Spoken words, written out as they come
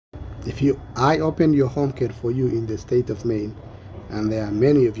I opened your home care for you in the state of Maine, and there are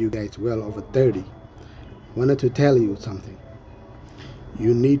many of you guys well over 30. Wanted to tell you something.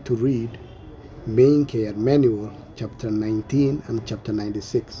 You need to read Maine Care Manual, Chapter 19 and Chapter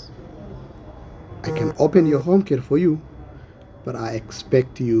 96. I can open your home care for you, but I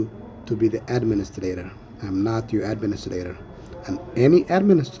expect you to be the administrator. I'm not your administrator. And any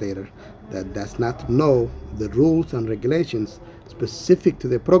administrator that does not know the rules and regulations specific to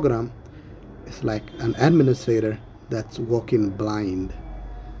the program is like an administrator that's walking blind.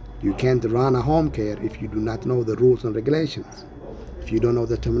 You can't run a home care if you do not know the rules and regulations, if you don't know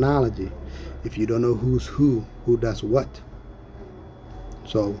the terminology, if you don't know who's who does what.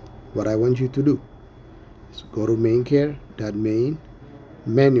 So what I want you to do is go to mainecare.maine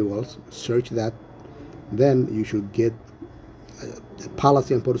manuals, search that, then you should get the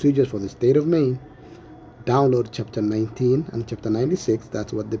policy and procedures for the state of Maine. Download Chapter 19 and Chapter 96.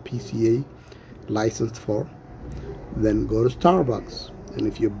 That's what the PCA licensed for. Then go to Starbucks, and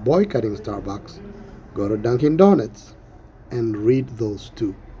if you're boycotting Starbucks, go to Dunkin' Donuts and read those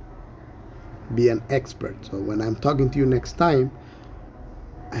two. Be an expert. So when I'm talking to you next time,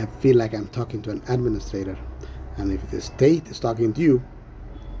 I feel like I'm talking to an administrator. And if the state is talking to you,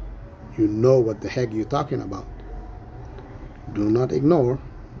 you know what the heck you're talking about. Do not ignore,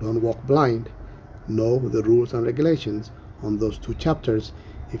 don't walk blind. Know the rules and regulations on those two chapters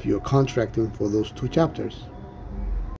if you're contracting for those two chapters.